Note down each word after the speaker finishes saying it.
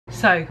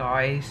So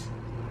guys,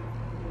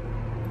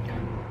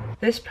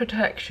 this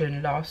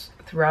protection lasts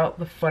throughout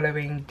the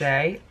following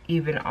day,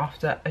 even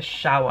after a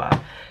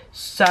shower.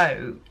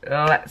 So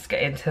let's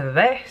get into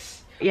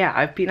this. Yeah,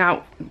 I've been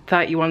out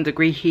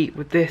 31-degree heat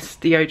with this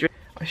deodorant.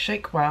 I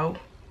shake well,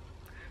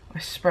 I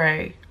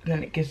spray, and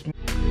then it gives me...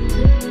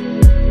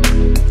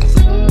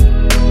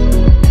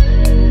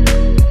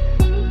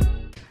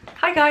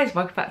 Hi guys,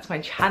 welcome back to my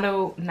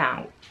channel.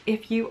 Now,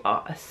 if you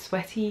are a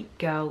sweaty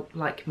girl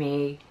like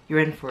me, you're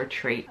in for a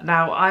treat.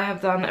 Now, I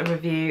have done a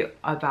review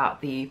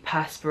about the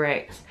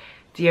Perspirex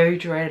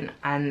deodorant,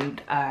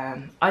 and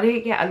I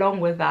didn't get along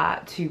with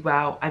that too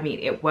well. I mean,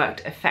 it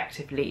worked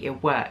effectively,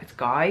 it worked,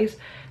 guys,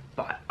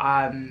 but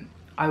I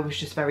was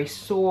just very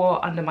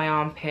sore under my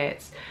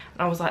armpits,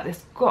 and I was like,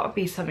 there's got to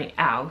be something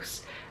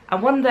else.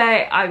 And one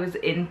day I was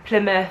in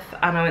Plymouth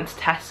and I went to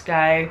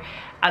Tesco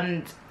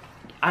and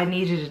I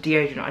needed a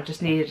deodorant. I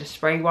just needed a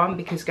spray one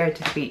because going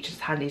to the beach is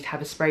handy to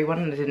have a spray one,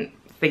 and I didn't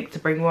think to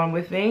bring one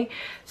with me.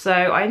 So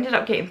I ended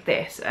up getting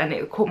this, and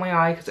it caught my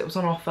eye because it was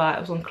on offer. It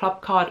was on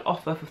club card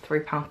offer for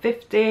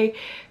 £3.50.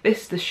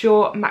 This is the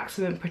Short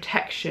Maximum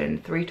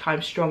Protection 3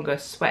 times Stronger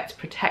Sweat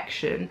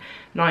Protection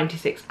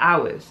 96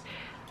 hours.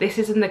 This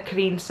is in the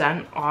clean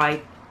scent.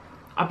 I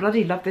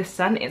bloody love this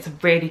scent. It's a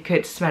really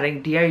good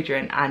smelling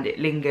deodorant and it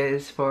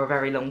lingers for a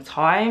very long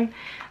time.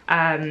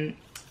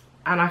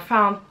 And I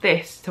found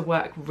this to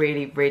work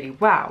really, really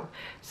well.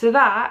 So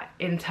that,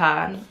 in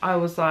turn, I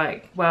was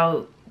like,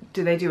 well,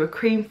 do they do a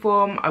cream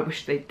form? I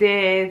wish they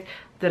did,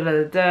 da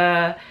da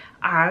da.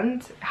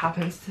 And it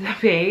happens to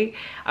be,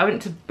 I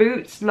went to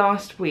Boots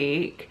last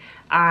week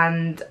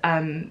and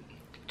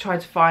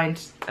tried to find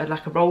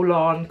like a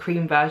roll-on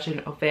cream version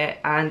of it,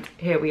 and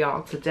here we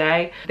are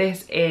today.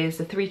 This is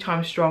the 3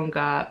 times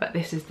stronger, but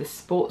this is the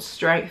sports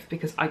strength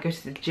because I go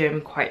to the gym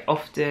quite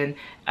often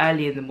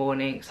early in the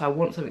morning, so I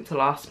want something to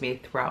last me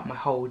throughout my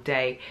whole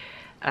day.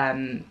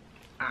 And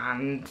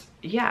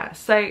yeah,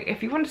 so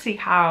if you want to see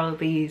how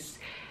this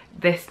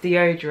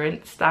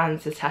deodorant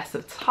stands the test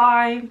of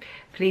time,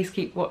 please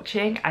keep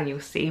watching and you'll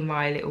see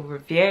my little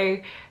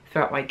review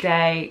throughout my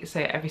day.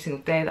 So every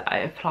single day that I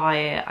apply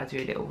it, I do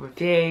a little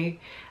review.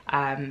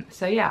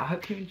 So yeah, I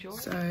hope you enjoy.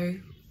 So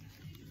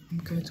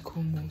I'm going to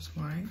Cornwall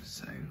tomorrow,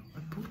 so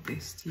I bought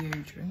this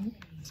deodorant.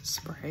 It's a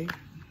spray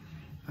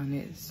and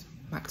it's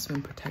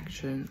Maximum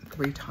Protection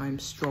 3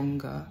 times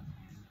Stronger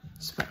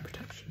Sweat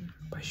Protection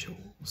by Short.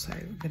 So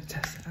I'm going to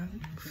test it out.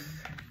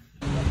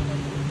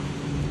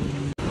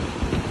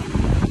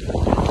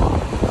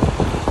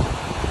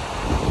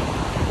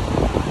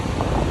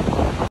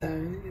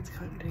 It's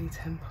currently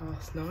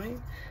 9:10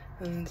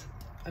 and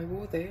I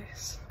wore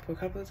this for a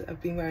couple of days.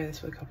 I've been wearing this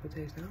for a couple of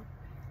days now.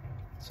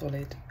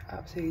 Solid,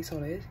 absolutely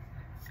solid.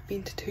 I've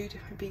been to 2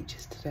 different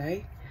beaches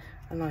today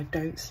and I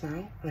don't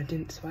smell and I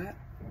didn't sweat.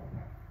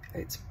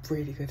 It's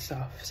really good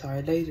stuff. So I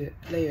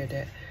layered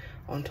it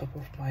on top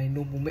of my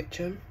normal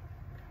Mitchum.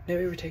 No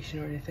irritation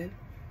or anything.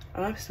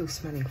 And I'm still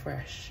smelling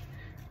fresh.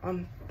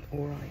 I'm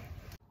alright.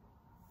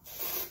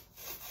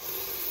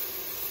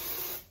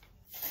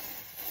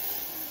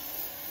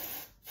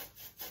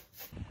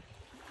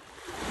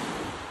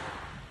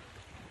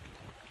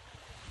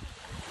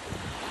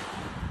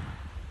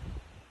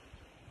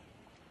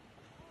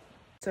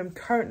 So I'm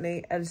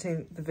currently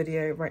editing the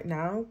video right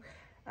now.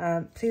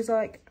 Please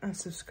like and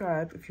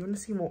subscribe if you want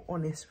to see more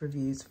honest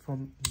reviews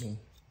from me.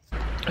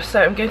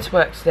 So I'm going to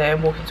work today.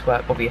 I'm walking to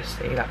work,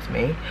 obviously, that's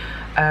me.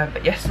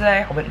 But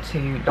yesterday I went to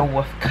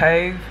Lulworth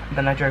Cove and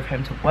then I drove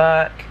home to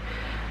work.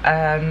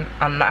 And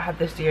I had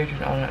this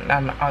deodorant on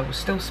and I was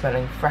still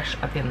smelling fresh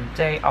at the end of the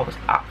day. I was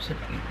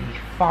absolutely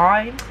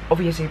fine.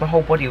 Obviously my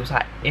whole body was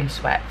like in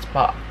sweat,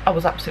 but I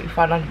was absolutely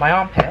fine under my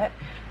armpit.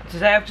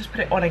 Today I've just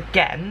put it on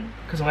again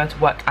because I'm going to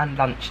work and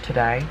lunch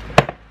today.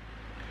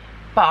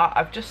 But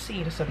I've just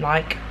seen some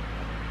like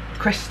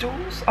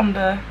crystals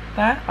under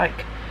there,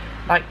 like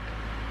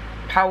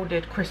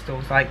powdered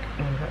crystals. Like,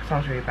 oh, that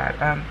sounds really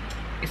bad.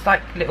 It's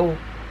like little,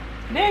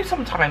 you know,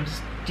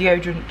 sometimes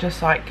deodorant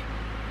just like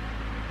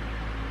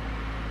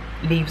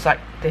leaves like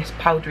this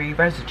powdery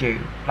residue.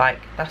 Like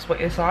that's what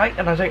it's like,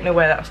 and I don't know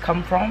where that's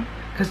come from.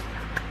 Because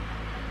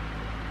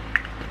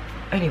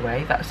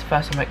anyway, that's the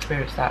first time I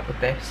experienced that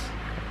with this.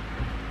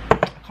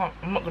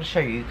 I'm not going to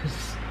show you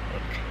because,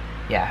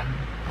 yeah.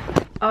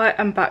 I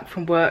am back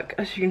from work.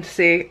 As you can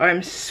see,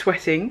 I'm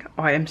sweating.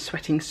 I am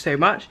sweating so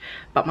much,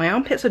 but my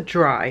armpits are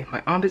dry.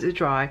 My armpits are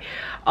dry.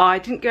 I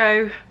didn't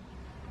go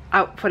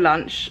out for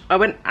lunch. I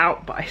went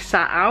out, but I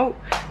sat out.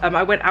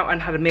 I went out and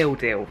had a meal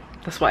deal.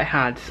 That's what I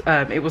had.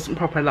 It wasn't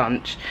proper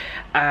lunch.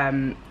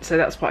 So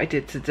that's what I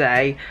did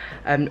today.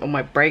 On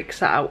my break,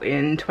 sat out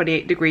in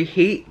 28-degree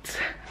heat.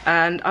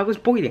 And I was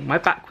boiling. My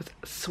back was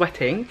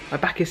sweating. My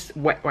back is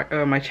wet right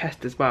over my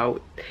chest as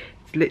well.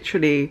 It's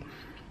literally,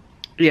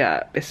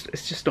 yeah, it's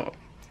just not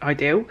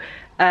ideal.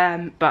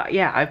 But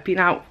yeah, I've been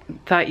out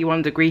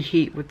 31-degree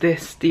heat with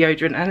this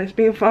deodorant and it's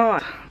been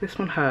fine. This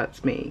one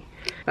hurts me.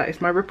 That is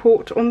my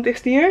report on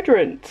this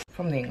deodorant.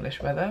 From the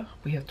English weather,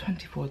 we have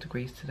 24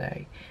 degrees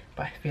today,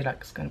 but I feel like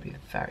it's going to be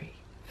very,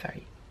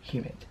 very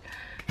humid.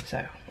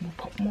 So we'll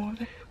pop more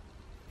of it.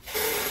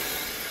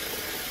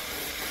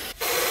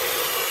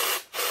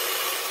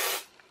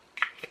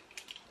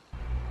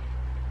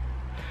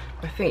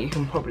 I think you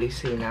can probably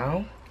see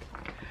now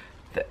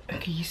that,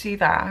 can you see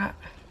that?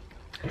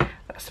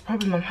 That's the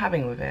problem I'm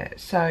having with it.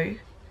 So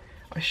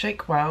I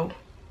shake well,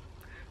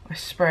 I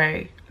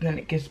spray, and then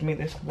it gives me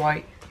this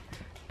white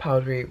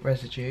powdery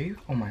residue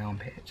on my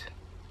armpit.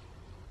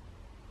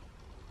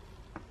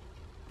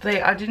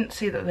 I didn't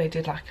see that they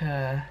did like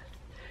a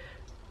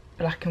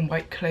black and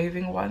white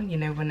clothing one, you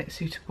know, when it's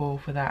suitable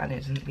for that and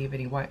it doesn't leave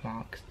any white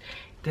marks.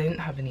 They didn't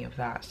have any of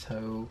that,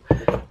 so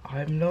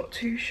I'm not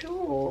too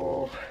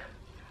sure.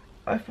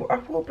 I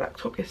wore a black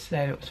top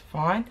yesterday and it was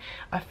fine.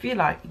 I feel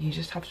like you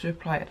just have to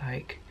apply it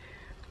like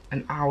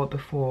an hour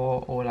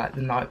before or like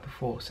the night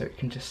before so it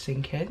can just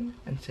sink in,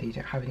 and so you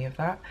don't have any of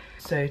that.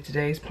 So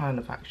today's plan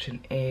of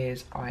action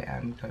is I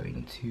am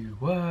going to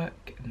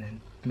work and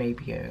then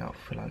maybe going out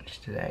for lunch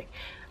today.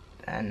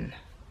 Then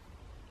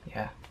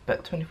yeah,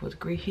 but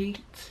 24-degree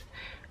heat,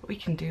 we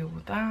can deal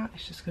with that.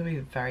 It's just gonna be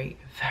very,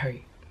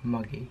 very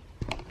muggy.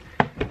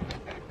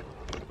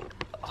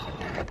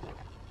 Oh.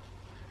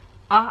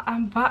 I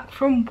am back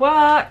from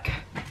work.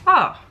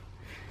 Oh,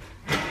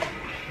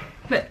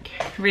 look,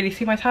 you can really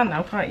see my tan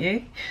now, can't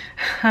you?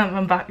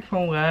 I'm back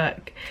from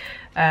work.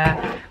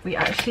 We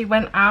actually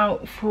went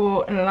out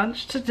for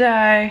lunch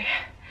today.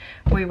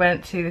 We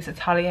went to this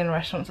Italian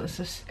restaurant that's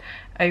just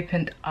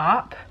opened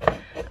up,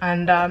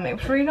 and it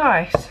was really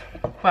nice.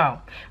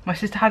 Well, my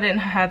sister had it in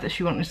her head that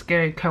she wanted to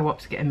go Co-op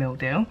to get a meal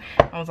deal.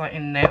 I was like,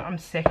 no, I'm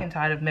sick and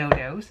tired of meal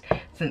deals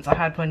since I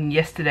had one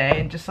yesterday,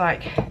 and just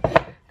like,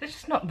 it's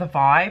just not the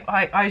vibe.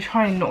 I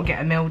try and not get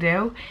a meal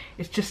deal.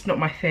 It's just not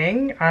my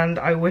thing, and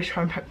I always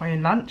try and pack my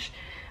own lunch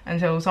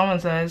until someone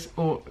says,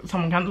 or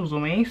someone cancels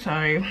on me.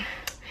 So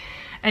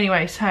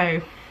anyway,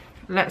 so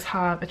let's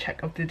have a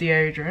check of the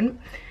deodorant.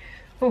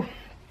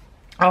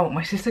 Oh,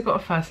 my sister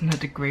got a first in her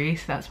degree,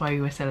 so that's why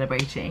we were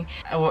celebrating.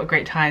 Oh, what a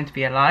great time to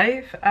be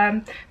alive.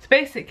 So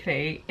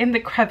basically, in the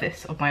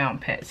crevice of my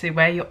armpit, so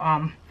where your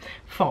arm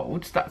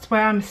folds, that's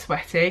where I'm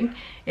sweating.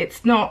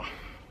 It's not,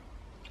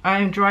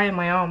 I'm dry in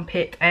my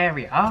armpit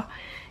area.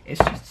 It's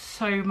just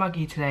so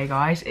muggy today,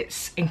 guys.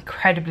 It's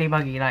incredibly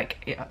muggy,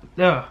 like,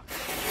 ugh.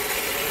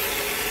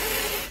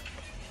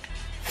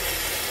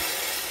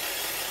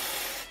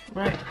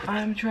 Right,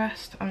 I'm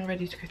dressed, I'm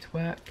ready to go to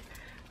work.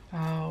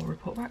 I'll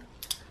report back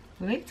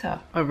later.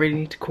 I really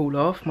need to cool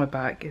off. My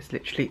back is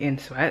literally in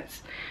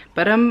sweats,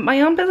 but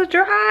my armpits are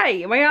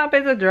dry. My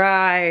armpits are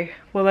dry.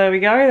 Well, there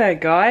we go there,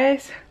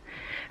 guys.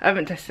 I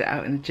haven't tested it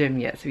out in the gym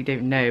yet, so we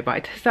don't know, but I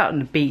tested it out on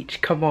the beach.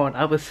 Come on,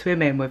 I was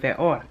swimming with it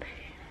on.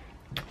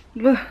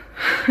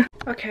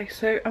 Okay,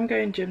 so I'm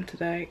going gym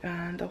today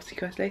and I'll see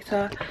you guys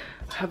later.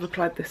 I have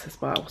applied this as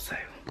well, so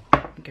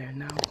I'm going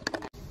now.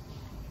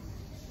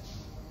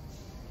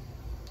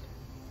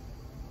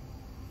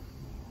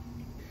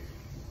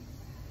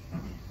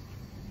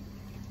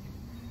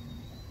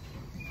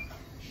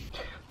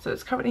 So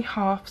it's currently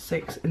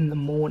 6:30 in the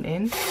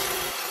morning.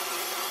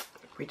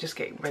 We're just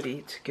getting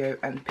ready to go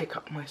and pick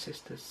up my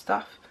sister's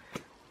stuff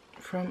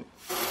from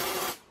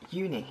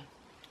uni.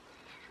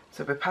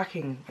 So we're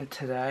packing it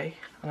today,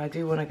 and I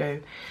do want to go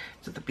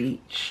to the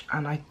beach,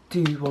 and I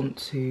do want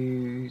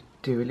to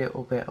do a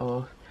little bit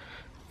of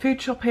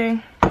food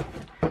shopping.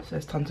 So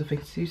there's tons of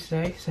things to do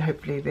today, so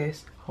hopefully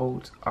this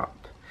holds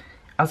up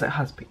as it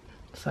has been.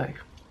 So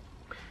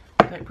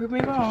don't prove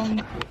me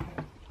wrong.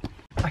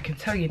 I can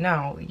tell you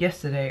now,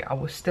 yesterday I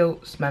was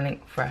still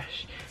smelling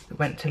fresh. We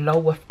went to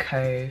Lulworth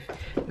Cove,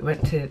 we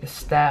went to the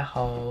stair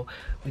hole,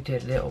 we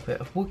did a little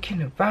bit of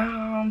walking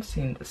around,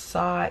 seeing the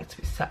sights,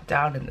 we sat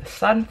down in the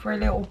sun for a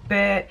little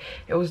bit,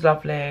 it was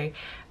lovely,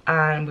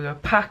 and we were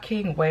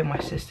packing away my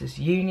sister's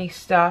uni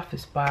stuff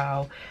as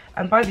well,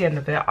 and by the end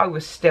of it I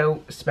was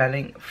still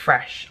smelling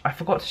fresh. I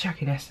forgot to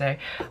check in yesterday.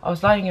 I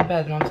was lying in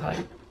bed and I was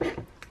like,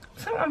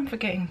 something I'm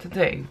forgetting to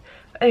do.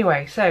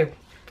 Anyway, so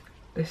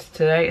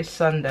today is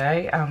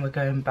Sunday and we're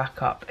going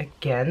back up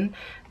again.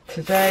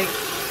 Today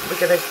we're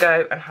gonna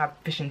go and have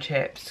fish and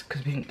chips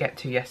because we didn't get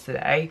to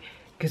yesterday,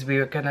 because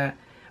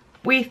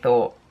we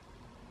thought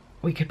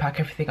we could pack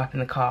everything up in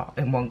the car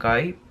in one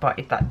go,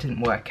 but that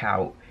didn't work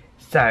out,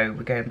 so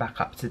we're going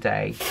back up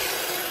today.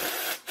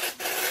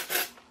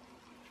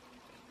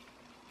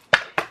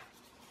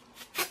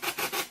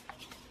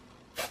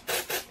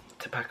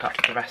 To pack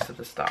up the rest of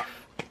the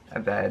stuff,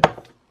 and then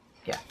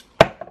yeah.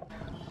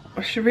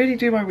 I should really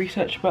do my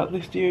research about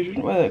this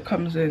deodorant, whether it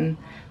comes in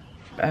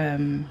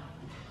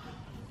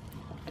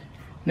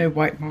no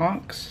white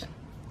marks.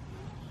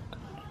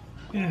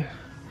 Yeah.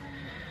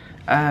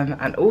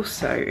 And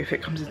also if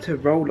it comes into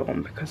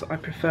roll-on, because I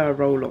prefer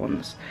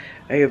roll-ons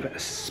over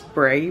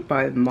spray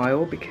by a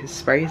mile, because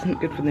spray isn't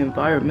good for the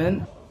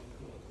environment.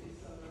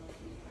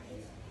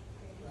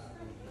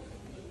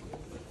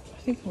 I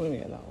think I'm gonna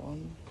get that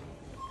one.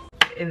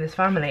 In this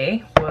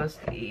family was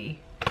the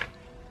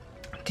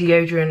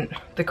deodorant,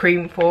 the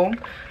cream form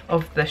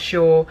of the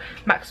Sure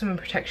Maximum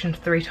Protection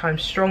 3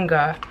 times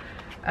Stronger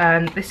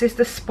And this is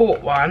the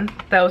sport one.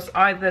 There was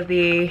either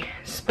the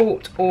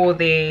sport or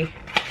the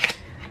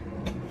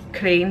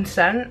clean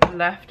scent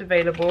left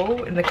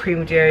available in the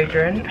cream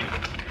deodorant.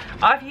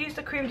 I've used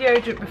the cream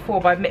deodorant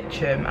before by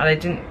Mitchum and I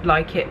didn't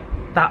like it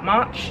that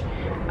much.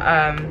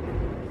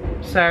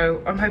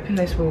 So I'm hoping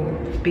this will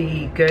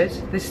be good.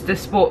 This is the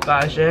sport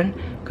version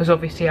because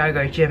obviously I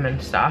go gym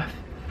and stuff.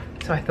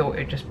 So I thought it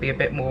would just be a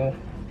bit more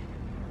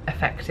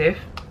effective.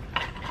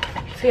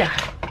 So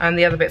yeah, and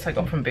the other bits I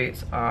got from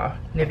Boots are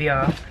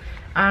Nivea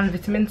and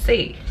vitamin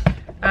C.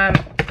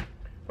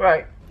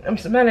 Right, I'm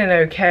smelling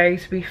okay,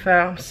 to be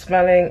fair. I'm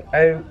smelling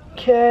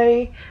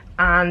okay.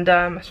 And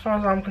as far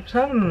as I'm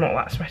concerned, I'm not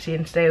that sweaty,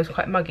 and today was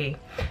quite muggy.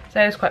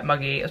 Today was quite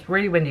muggy. It was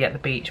really windy at the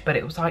beach, but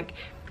it was like,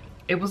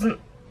 it wasn't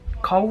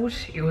cold.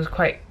 It was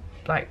quite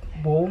like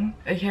warm.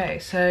 Okay,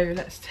 so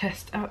let's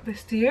test out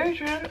this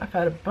deodorant. I've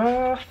had a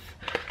bath,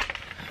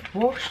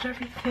 washed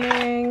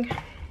everything.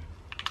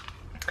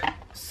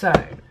 So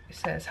it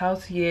says how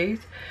to use.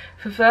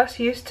 For first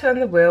use, turn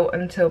the wheel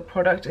until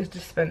product is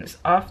dispensed.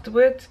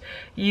 Afterwards,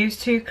 use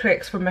 2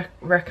 clicks for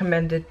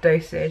recommended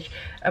dosage.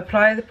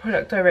 Apply the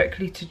product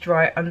directly to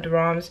dry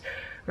underarms.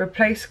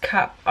 Replace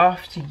cap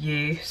after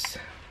use.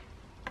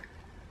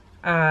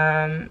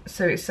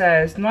 So it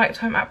says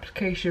nighttime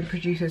application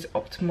produces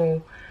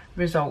optimal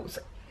results,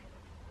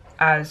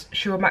 as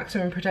sure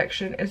maximum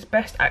protection is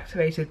best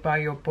activated by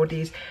your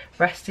body's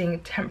resting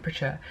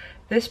temperature.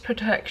 This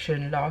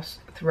protection lasts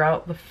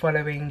throughout the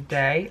following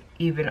day,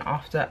 even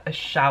after a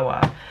shower.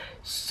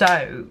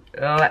 So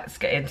let's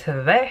get into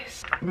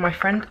this. My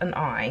friend and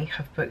I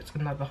have booked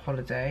another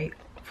holiday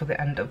for the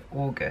end of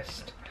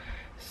August.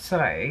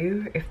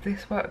 So if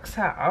this works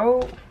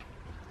out,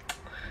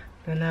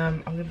 then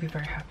I'm gonna be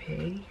very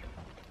happy,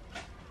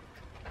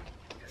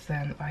 because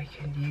then I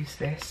can use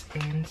this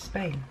in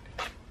Spain.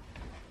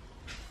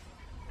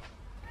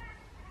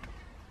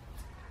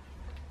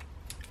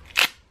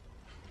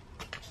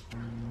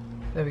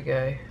 There we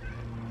go.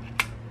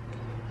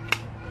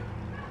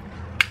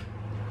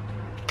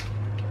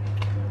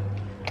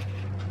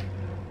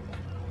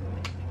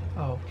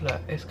 Oh,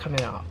 look, it's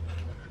coming up.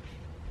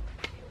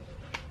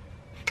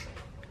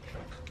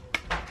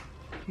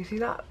 You see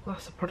that?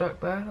 That's the product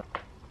there.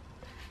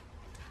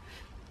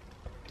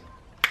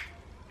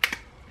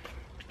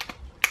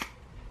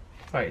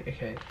 Right,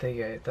 okay, there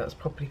you go. That's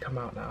probably come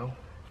out now.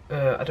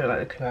 I don't like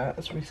looking at it.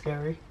 That's really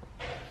scary.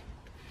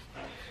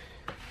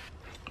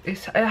 It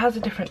has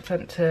a different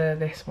scent to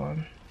this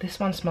one.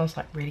 This one smells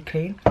like really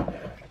clean.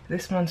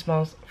 This one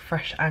smells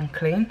fresh and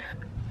clean.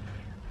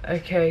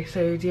 Okay,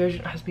 so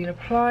deodorant has been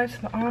applied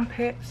to the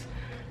armpits.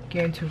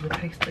 Going to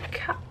replace the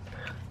cap.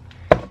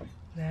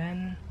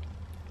 Then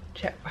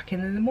check back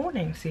in the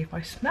morning, see if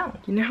I smell.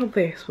 You know how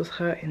this was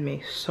hurting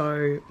me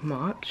so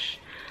much?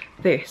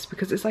 This,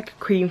 because it's like a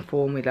cream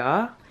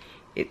formula,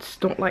 it's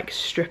not like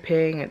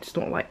stripping, it's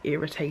not like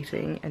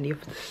irritating any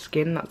of the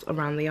skin that's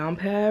around the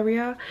armpit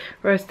area.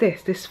 Whereas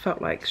this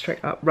felt like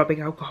straight up rubbing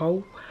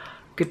alcohol.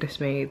 Goodness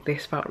me,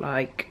 this felt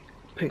like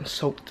putting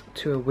salt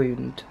to a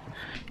wound.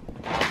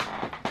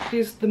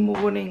 It's the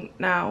morning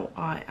now.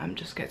 I am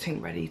just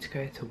getting ready to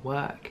go to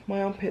work.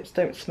 My armpits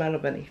don't smell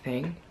of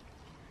anything.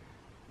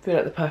 I feel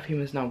like the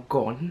perfume is now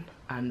gone.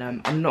 And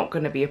I'm not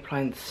going to be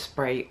applying the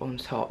spray on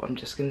top. I'm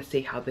just going to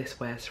see how this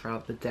wears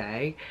throughout the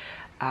day.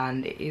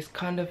 And it is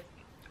kind of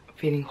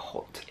feeling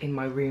hot in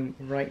my room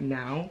right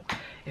now.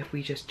 If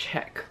we just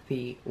check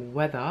the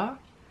weather,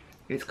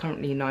 it's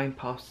currently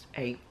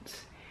 8:09.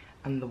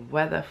 And the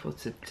weather for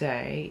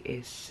today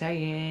is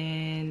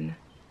saying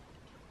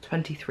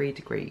 23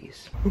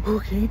 degrees. I'm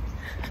walking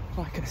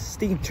like a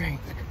steam train.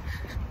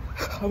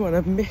 I'm on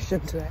a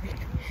mission today.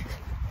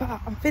 But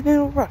I'm feeling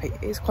alright.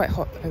 It's quite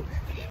hot though.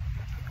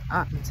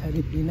 I'm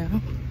telling you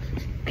now,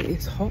 it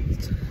is hot.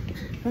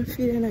 I'm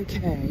feeling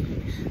okay.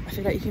 I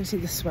feel like you can see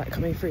the sweat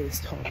coming through this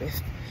top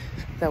if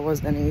there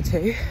was any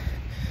to.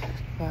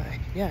 But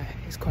yeah,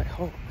 it's quite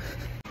hot.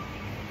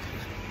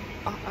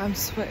 I'm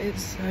sweating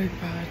so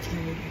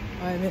badly.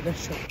 I'm in a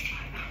shock.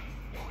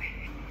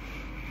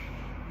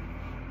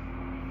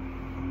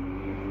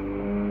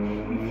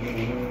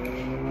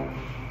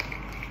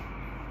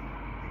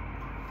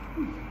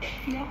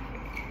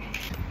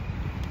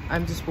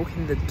 I'm just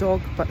walking the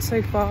dog, but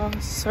so far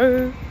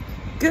so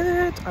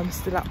good. I'm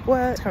still at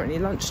work. It's currently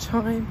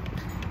lunchtime,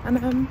 and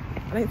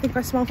I don't think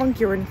I smell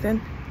funky or anything.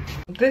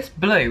 This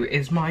blue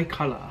is my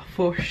colour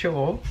for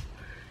sure.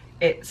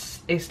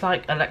 It's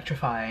like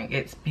electrifying.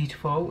 It's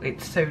beautiful.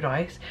 It's so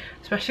nice,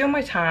 especially on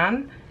my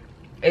tan.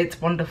 It's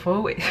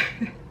wonderful.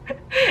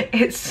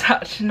 It's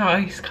such a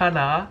nice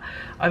colour.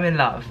 I'm in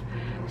love.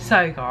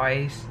 So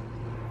guys,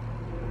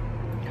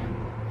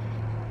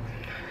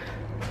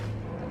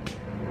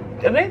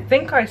 I don't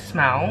think I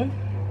smell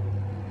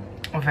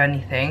of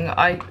anything.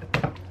 I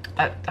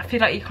feel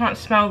like you can't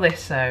smell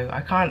this though.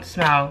 I can't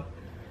smell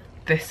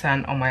this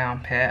scent on my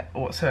armpit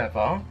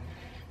whatsoever.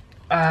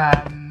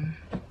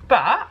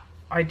 But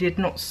I did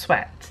not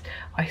sweat.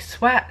 I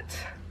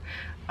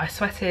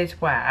sweated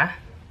where?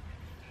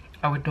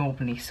 I would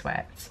normally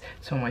sweat.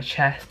 So on my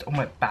chest, on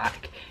my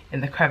back,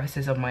 in the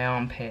crevices of my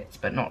armpits,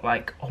 but not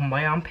like on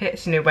my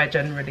armpits, you know, where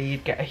generally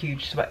you'd get a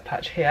huge sweat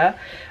patch here.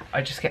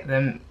 I just get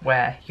them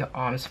where your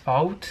arms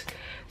fold.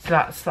 So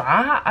that's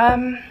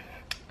that.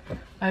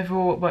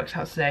 Overall it worked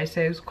out today,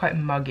 so it was quite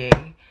muggy,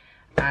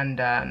 and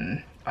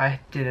I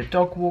did a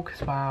dog walk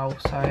as well,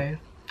 so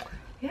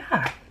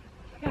yeah.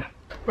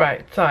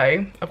 Right, so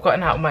I've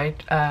gotten out my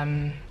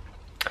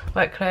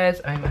work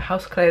clothes, I'm in my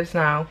house clothes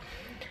now,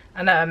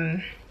 and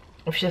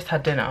I've just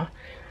had dinner.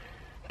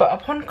 But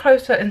upon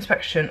closer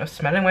inspection of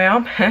smelling my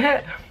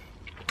armpit,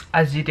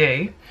 as you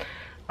do,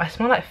 I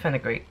smell like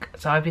fenugreek.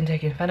 So I've been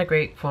taking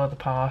fenugreek for the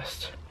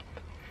past,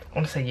 I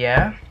want to say,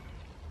 year,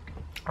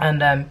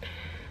 and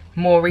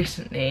more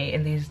recently,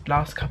 in these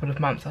last couple of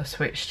months, I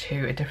switched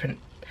to a different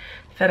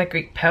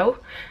fenugreek pill,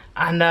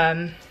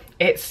 and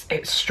it's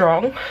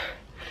strong,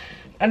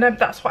 and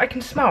that's what I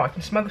can smell. I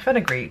can smell the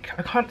fenugreek.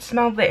 I can't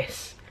smell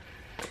this,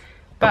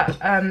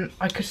 but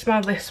I could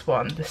smell this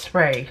one, the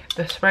spray.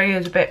 The spray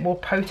is a bit more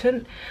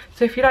potent.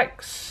 So if you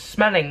like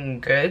smelling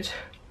good,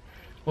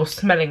 or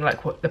smelling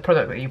like what the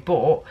product that you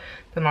bought,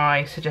 then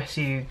I suggest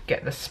you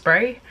get the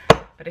spray.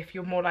 But if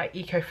you're more like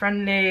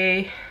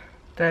eco-friendly,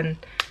 then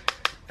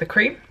the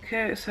cream.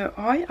 Okay, so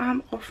I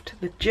am off to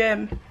the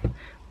gym.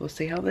 We'll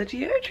see how the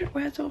deodorant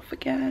wears off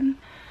again.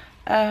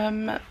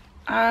 And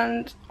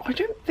I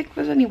don't think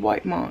there's any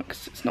white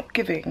marks. It's not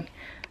giving.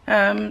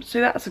 So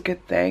that's a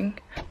good thing.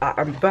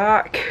 I'm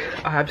back.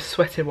 I'm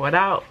sweating one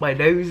out. My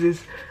nose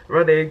is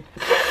running.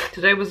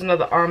 Today was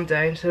another arm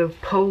day. Instead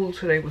of pull,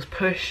 today was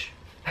push.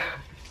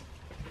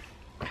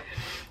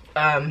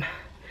 I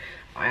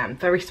am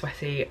very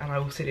sweaty, and I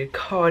also did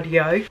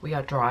cardio. We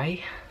are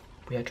dry.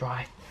 We are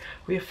dry.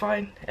 We are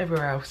fine.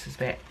 Everywhere else is a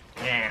bit.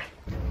 Yeah.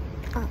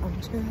 I'm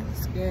just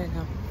going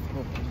out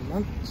for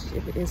lunch.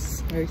 It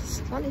is so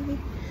sunny,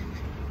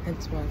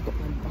 hence why I've got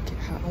my bucket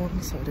hat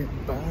on so I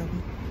don't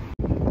burn.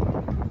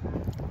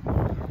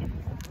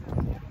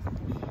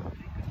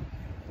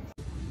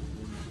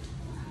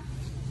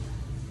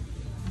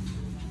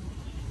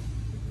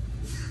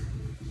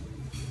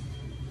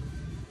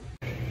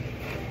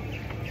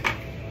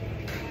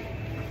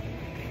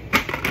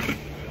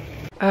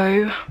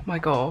 Oh my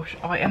gosh,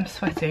 I am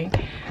sweating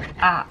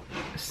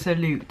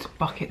absolute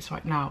buckets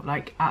right now,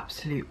 like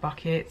absolute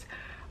buckets.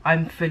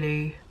 I'm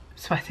fully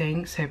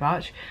sweating so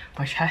much.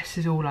 My chest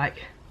is all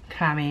like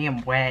clammy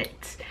and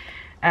wet.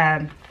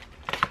 I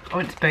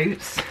went to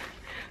Boots,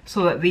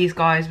 saw that these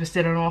guys were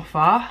still on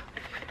offer,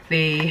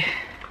 the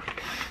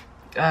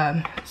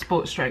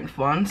sports strength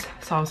ones,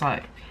 so I was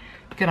like,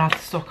 gonna have to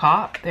stock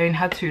up. They only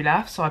had 2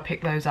 left, so I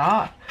picked those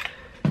up.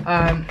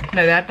 No,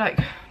 they had like,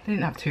 they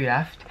didn't have 2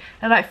 left.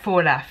 There are like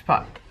 4 left,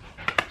 but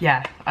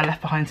yeah, I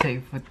left behind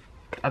 2 for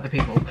other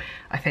people,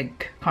 I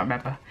think. Can't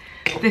remember.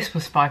 This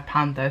was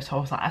 £5 though, so I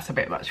was like, that's a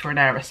bit much for an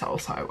aerosol,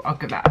 so I'll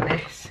give that a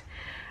miss.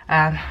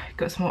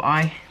 Got some more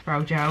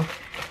eyebrow gel.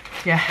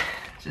 Yeah,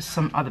 just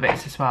some other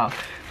bits as well.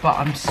 But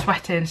I'm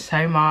sweating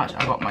so much.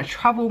 I got my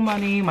travel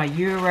money, my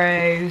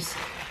euros.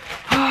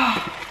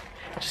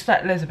 Just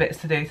like loads of bits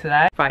to do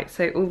today. Right,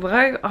 so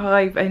although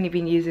I've only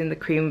been using the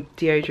cream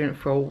deodorant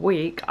for a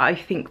week, I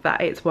think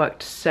that it's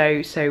worked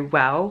so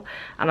well,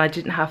 and I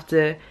didn't have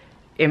to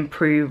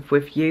improve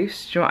with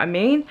use, do you know what I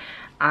mean?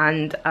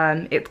 And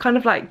it's kind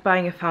of like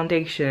buying a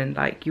foundation,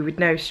 like you would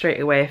know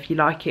straight away if you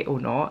like it or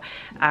not.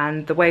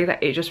 And the way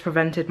that it just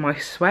prevented my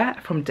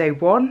sweat from day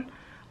one,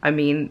 I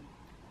mean,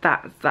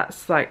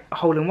 that's like a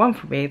hole in one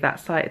for me.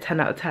 That's like a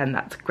 10 out of 10.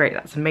 That's great,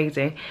 that's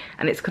amazing,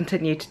 and it's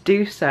continued to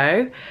do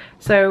so.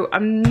 So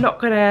I'm not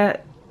gonna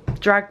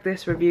drag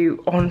this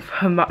review on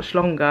for much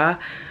longer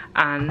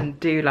and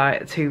do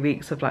like 2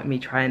 weeks of like me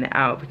trying it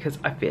out, because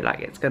I feel like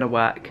it's gonna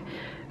work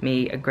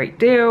me a great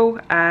deal,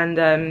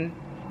 and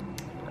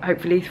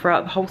hopefully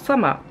throughout the whole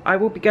summer. I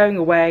will be going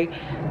away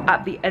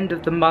at the end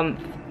of the month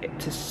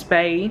to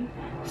Spain,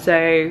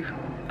 so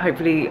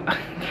hopefully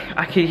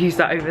I can use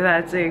that over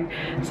there too.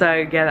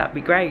 So yeah, that'd be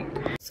great.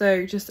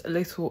 So just a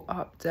little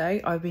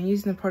update. I've been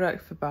using the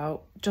product for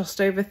about just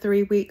over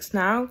 3 weeks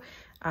now,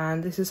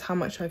 and this is how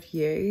much I've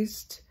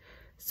used.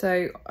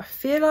 So I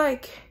feel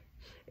like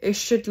it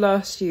should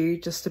last you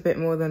just a bit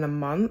more than a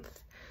month.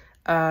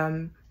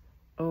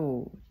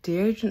 Oh,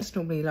 deodorants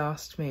normally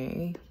last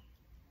me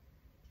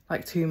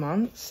like 2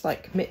 months,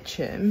 like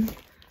Mitchum.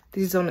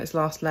 This is on its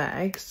last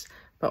legs.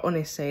 But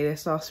honestly,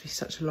 this lasts me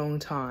such a long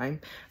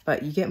time.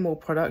 But you get more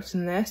product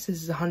in this.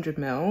 This is 100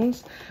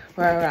 mils,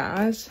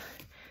 whereas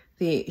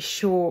the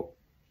short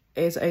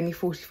is only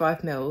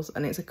 45 mils,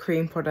 and it's a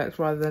cream product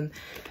rather than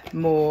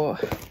more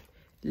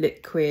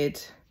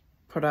liquid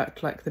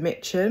product like the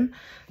Mitchum.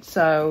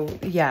 So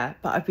yeah,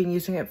 but I've been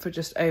using it for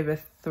just over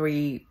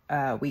 3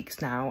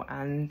 weeks now,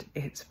 and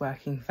it's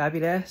working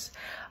fabulous.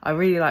 I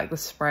really like the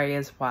spray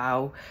as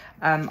well.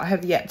 I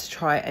have yet to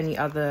try any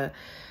other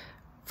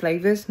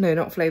flavors, no,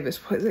 not flavors,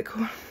 what is it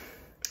called,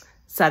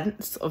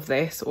 scents of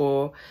this,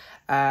 or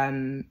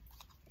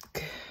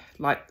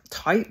like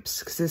types,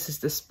 because this is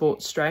the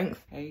sport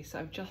strength. Okay, so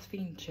I've just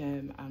been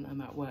gym and I'm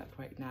at work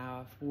right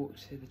now. I've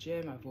walked to the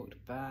gym, I've walked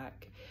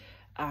back,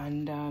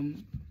 and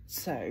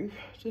so I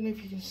don't know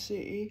if you can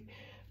see,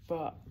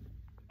 but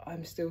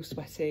I'm still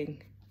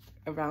sweating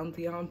around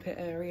the armpit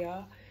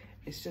area.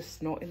 It's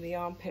just not in the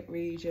armpit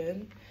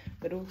region,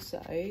 but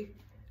also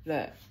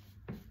look,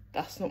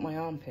 that's not my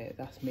armpit,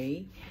 that's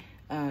me.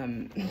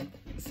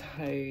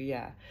 So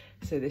yeah,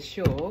 so the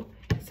Sure,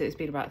 so it's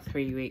been about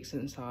 3 weeks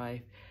since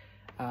I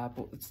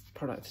bought this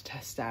product to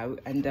test out,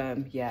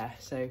 and yeah,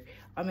 so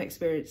I'm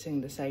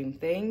experiencing the same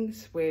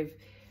things with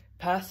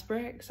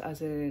Perspirex,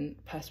 as in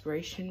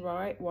perspiration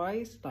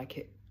wise,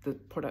 like the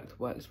product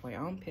works for my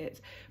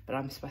armpits, but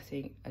I'm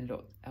sweating a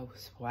lot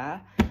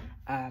elsewhere.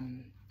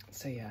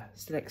 So yeah,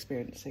 still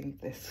experiencing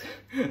this.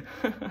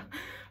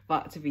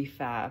 But to be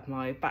fair,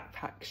 my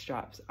backpack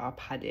straps are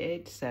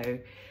padded, so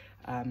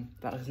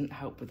that doesn't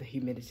help with the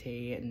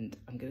humidity, and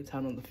I'm gonna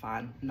turn on the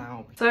fan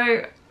now.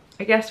 So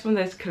I guess from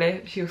those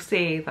clips you'll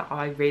see that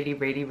I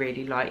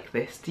really like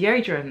this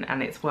deodorant,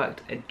 and it's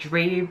worked a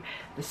dream.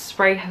 The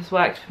spray has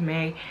worked for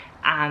me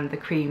and the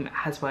cream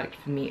has worked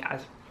for me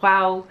as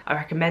well. I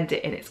recommend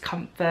it in its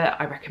comfort,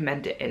 I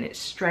recommend it in its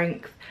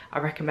strength, I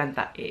recommend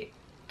that it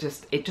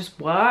just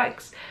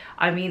works.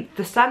 I mean,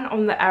 the scent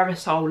on the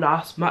aerosol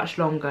lasts much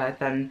longer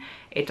than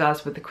it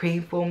does with the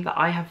cream form that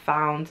I have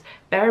found.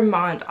 Bear in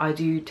mind, I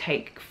do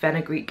take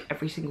fenugreek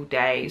every single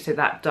day, so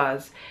that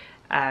does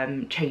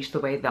change the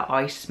way that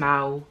I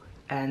smell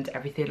and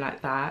everything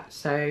like that.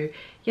 So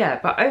yeah,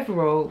 but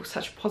overall,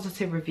 such a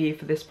positive review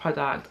for this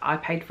product. I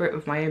paid for it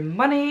with my own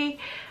money,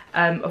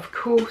 of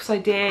course I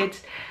did,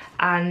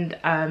 and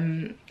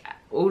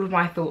all of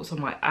my thoughts on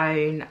my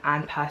own,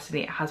 and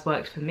personally it has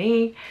worked for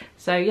me.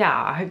 So yeah,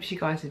 I hope you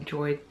guys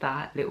enjoyed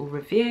that little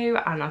review,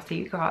 and I'll see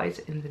you guys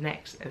in the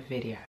next video.